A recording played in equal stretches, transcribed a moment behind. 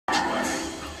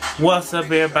What's up,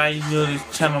 everybody? You new to this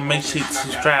channel, make sure you hit the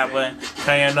subscribe button,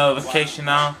 turn your notification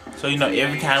on so you know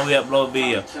every time we upload a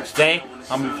video. Today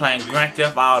I'm gonna be playing Grand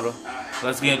Theft Auto.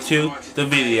 Let's get into the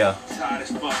video. I'm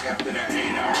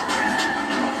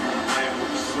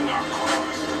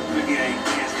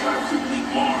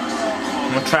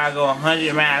gonna try to go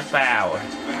 100 miles per hour.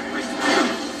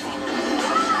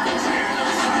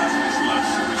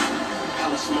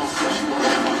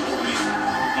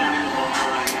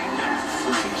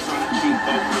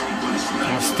 I'm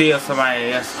gonna steal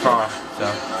somebody else's car, so.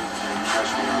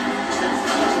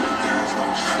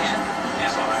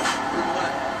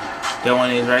 That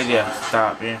one is right there.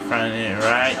 Stop in front of it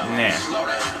right now.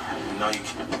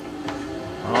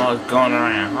 Oh, it's going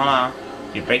around. Hold on.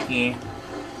 Get back in.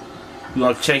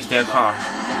 We're gonna chase that car.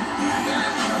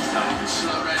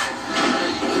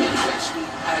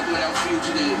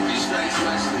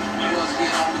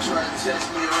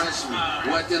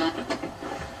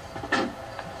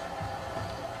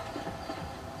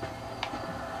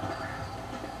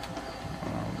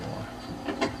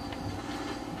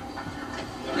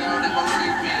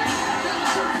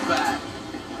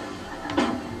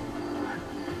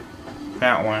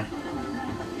 That one.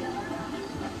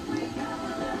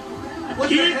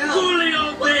 Keep Coolio,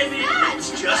 baby! It's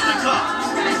just a car.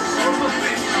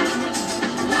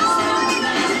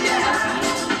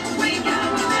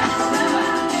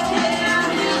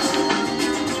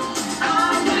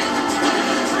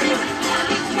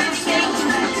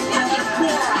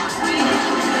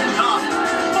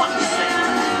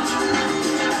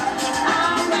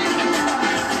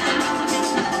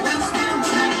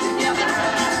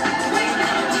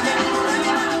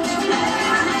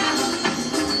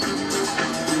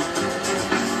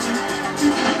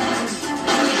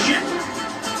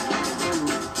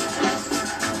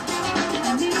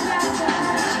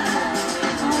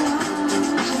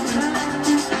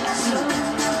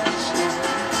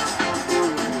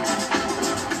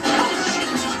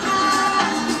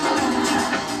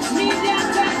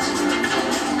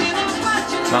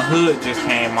 My hood just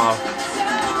came off.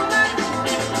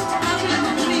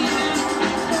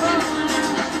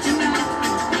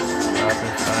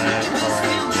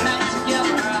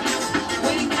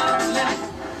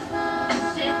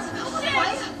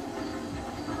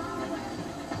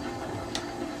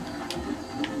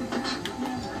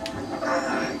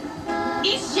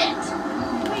 Eat shit!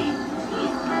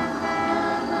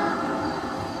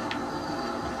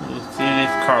 See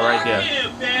this car right there. Yeah,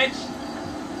 bitch!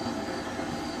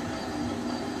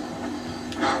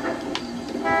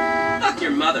 Fuck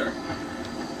your mother!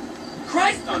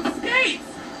 Christ on skates!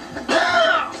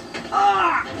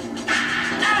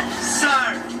 Sir!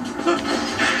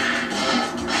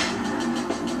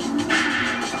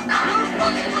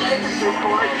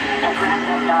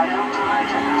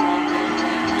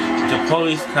 The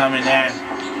police coming in.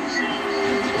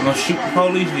 I'm gonna shoot the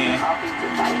police in.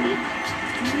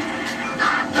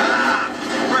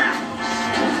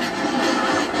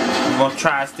 I'm gonna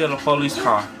try to steal the police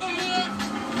car.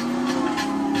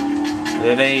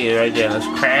 There they is right there. Let's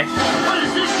crash. What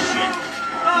is this shit?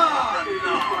 Oh,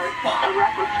 no!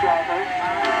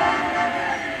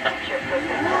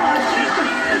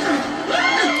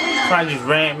 Somebody just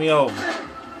ran me over.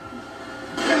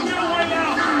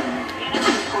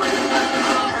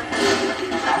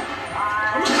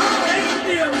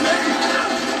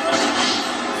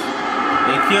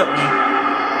 They killed me.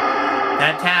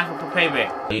 Not time for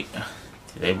payback.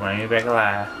 They bring me back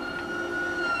alive.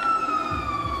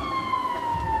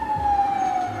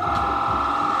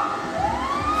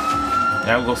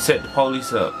 Now we're gonna set the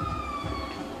police up.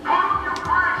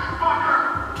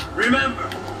 Remember,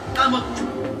 I'm a...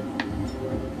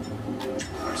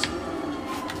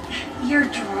 You're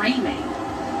dreaming.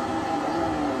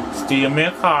 Steal me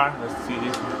a car. Let's see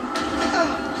this one.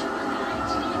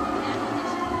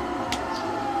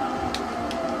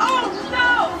 Oh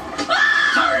no!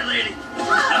 Sorry, lady.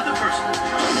 Not the first one.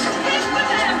 Take the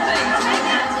damn thing! Take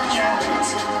it!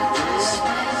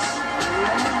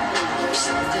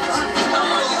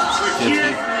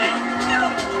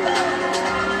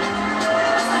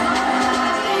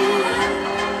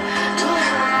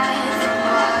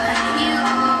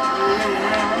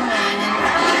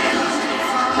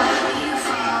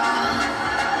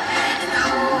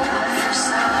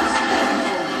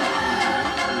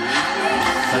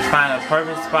 Let's find a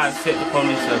perfect spot to set the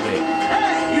police up at.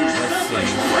 Let's see.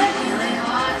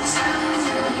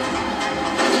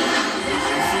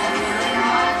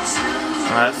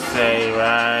 Let's say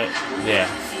right there.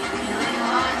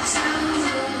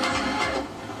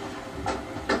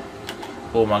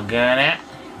 Pull my gun out.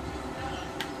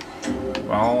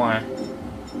 Wrong one.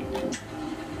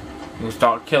 We'll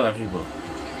start killing people.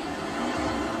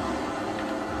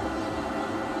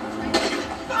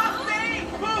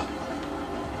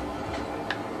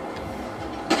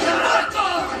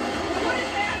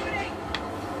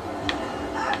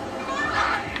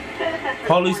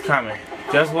 Police coming.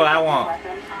 Just what I want.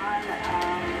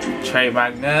 Trade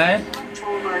my gun.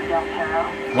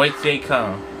 Wait till they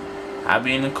come. I'll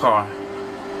be in the car.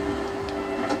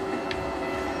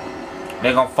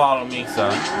 They gonna follow me, so.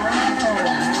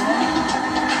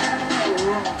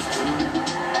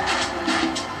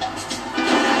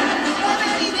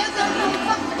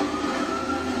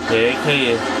 There it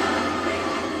is.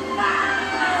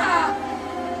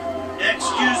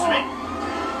 Excuse me.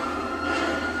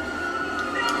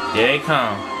 There they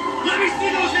come. Let me see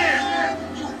those hands.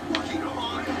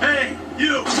 Hey,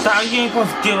 you. Stop, you ain't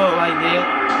supposed to give up like that.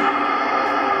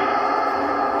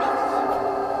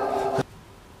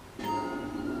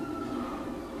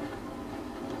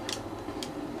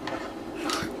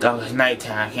 That was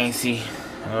nighttime, I can't see.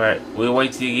 Alright, we'll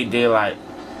wait till you get daylight.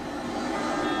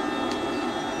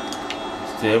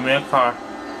 Still in the car.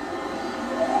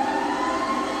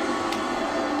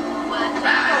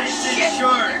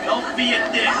 Sure, don't be a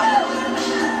dick.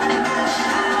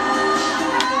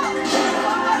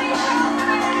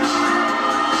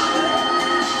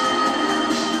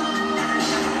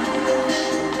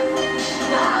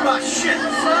 Oh shit,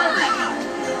 sorry.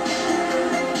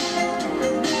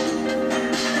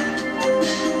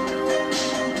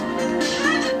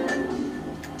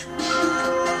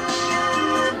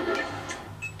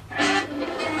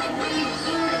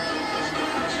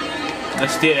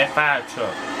 Let's steal that fire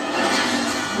truck.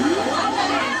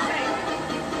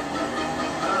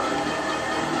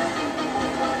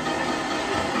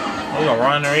 We gonna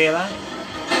run the red light?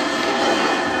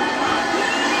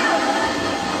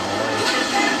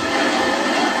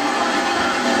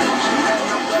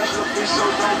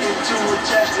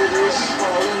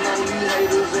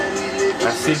 I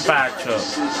see fire truck.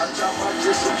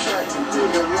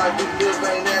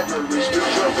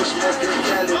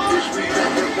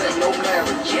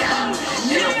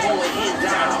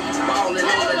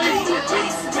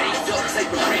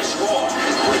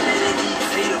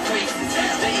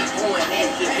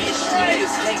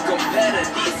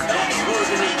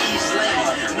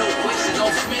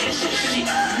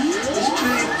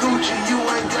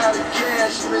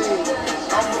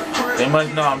 They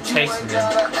must know I'm chasing them.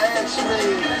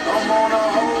 I'm on a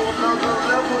whole nother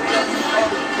level than you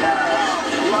other guys.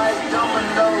 Like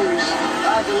dominoes,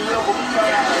 I deliver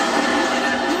pies.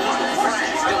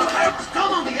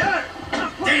 Come on the earth.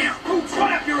 Damn,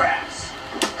 run up your ass.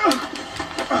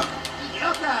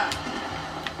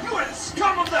 You are the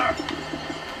scum of the earth.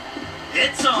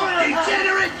 It's on,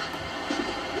 degenerate.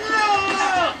 No!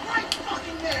 Right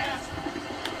fucking there.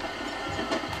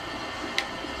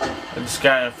 This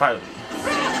guy in a fight with you.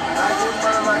 I get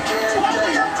money like every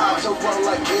day. I took money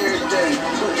like every day.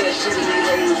 Put that shit in these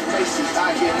haters' faces.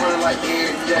 I get money like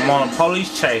every day. I'm on a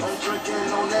police chase. I'm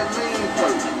drinking on that mean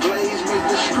perk. Blaze make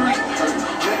the street hurt.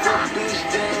 Make a bitch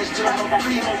dance till her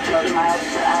feet hurt.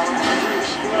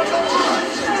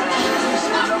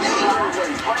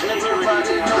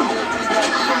 Everybody know that we got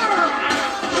shit.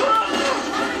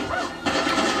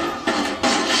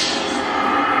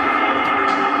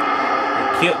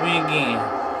 Killed me again.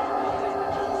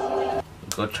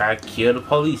 Go try to kill the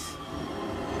police.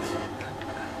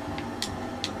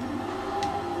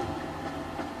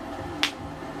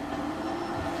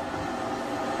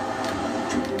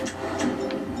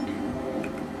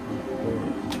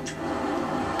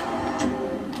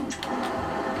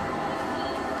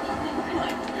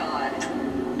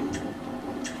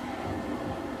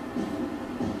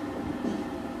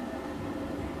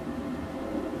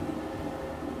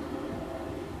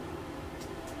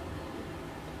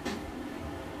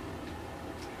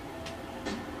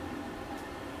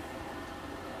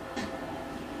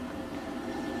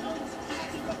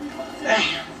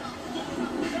 Damn.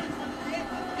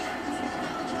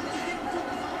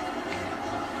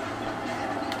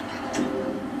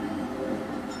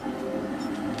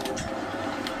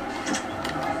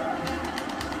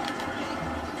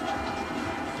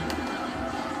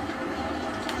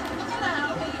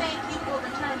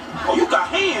 Oh, you got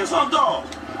hands, huh, dog?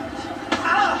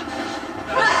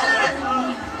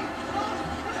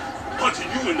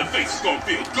 Punching you in the face is gonna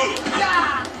feel good.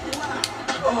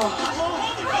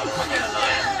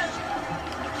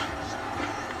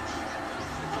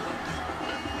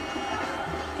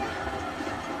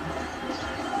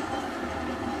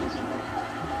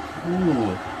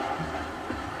 Ooh.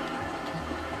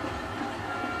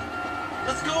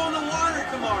 Let's go on the water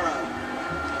tomorrow.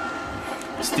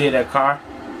 Steal that car.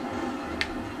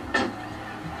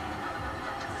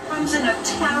 comes in a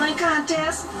talent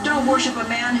contest. Don't worship a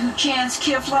man who chants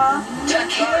Kifla. Take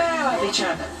care of each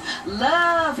other.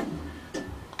 Love.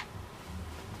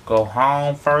 Go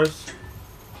home first.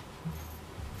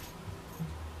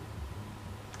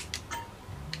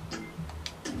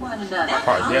 One another.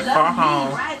 Park that car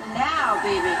home. Right now,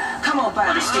 baby. Come on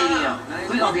by the stadium.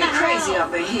 We're gonna get crazy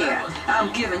up in here.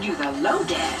 I'm giving you the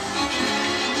lowdown.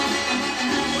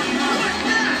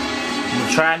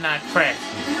 Try not to crash.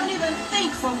 Don't even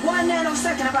think for 1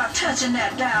 nanosecond about touching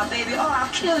that dial, baby, or I'll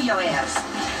kill your ass.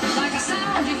 Like a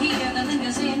sound you hear that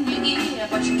lingers in your ear,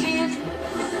 but you can't.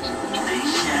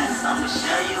 I'ma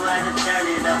show you how to turn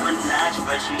it up a notch.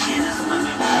 First you get a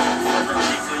swimming pool for the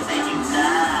liquor, then you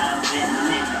dive in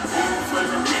it. Pool for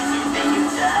the liquor, then you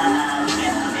dive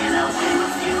in it. I wave a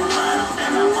few bottles,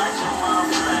 then I watch them all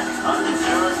fly. All the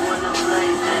girls wanna play,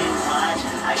 they watch.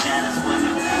 I got a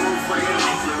swimming pool for the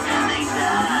liquor, and they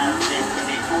dive in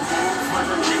it. Pool for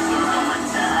the liquor, I'ma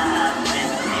dive in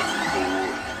it.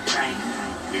 Drink,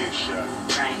 Headshot.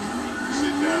 drink,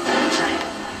 Sit down. drink,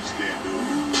 Stand up.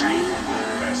 drink,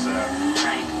 Pass out.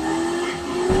 drink, Wake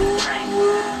up. drink,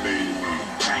 Fade it.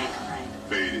 drink,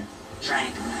 Fade it.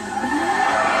 drink.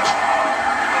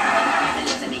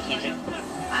 Listen to me, Kendrick.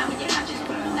 I'm with your conscious.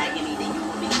 Like me, then you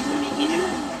will be with me, Kendrick.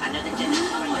 I know that you're not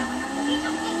for you.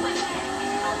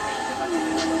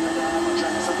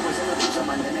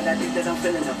 I think that I'm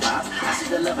feeling the vibes. I see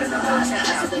the love in the eyes.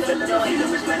 I see the feeling of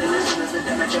freedom is better as soon as the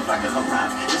damage if I can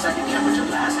arrive. Just like you can't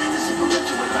visualize. This is what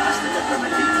you realize. The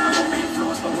remedy. I'm gonna be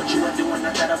influenced by what you are doing.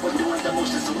 Not that I was doing the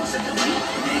most. It's someone said to me.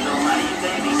 They go, why you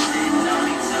baby sitting on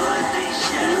me 2 or 3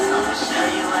 shots? I'ma show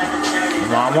you how to turn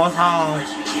it up. Almost home.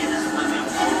 First you get a swimming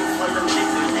pool for the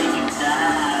liquor, then you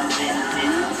dive in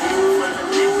it. Pool for the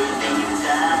liquor, then you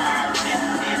dive in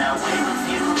it. I wave a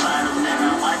few bottles, then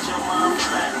I watch them all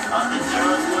fly. All the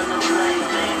girls wanna play,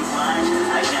 they watch.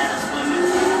 I got a swimming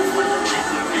pool for the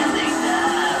liquor, and they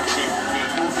dive in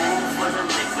it. Pool for the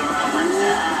liquor, I'ma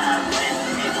dive in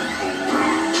it.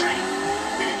 Drink,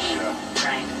 Headshot.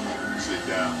 drink, Sit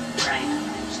down. drink,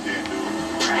 Stand up.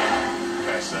 drink,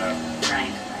 Pass out.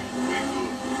 drink, Wake up.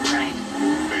 drink,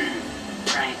 Fade it.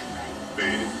 drink,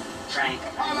 Fade it. drink.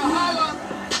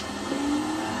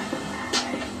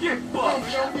 Get bucked.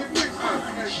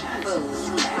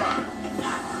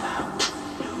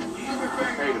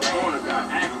 Hey, the corner got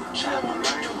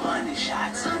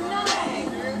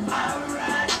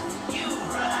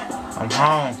I'm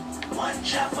home.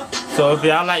 So if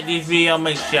y'all like this video,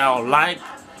 make sure y'all like,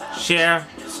 share,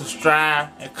 subscribe,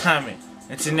 and comment.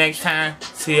 Until next time,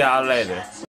 see y'all later.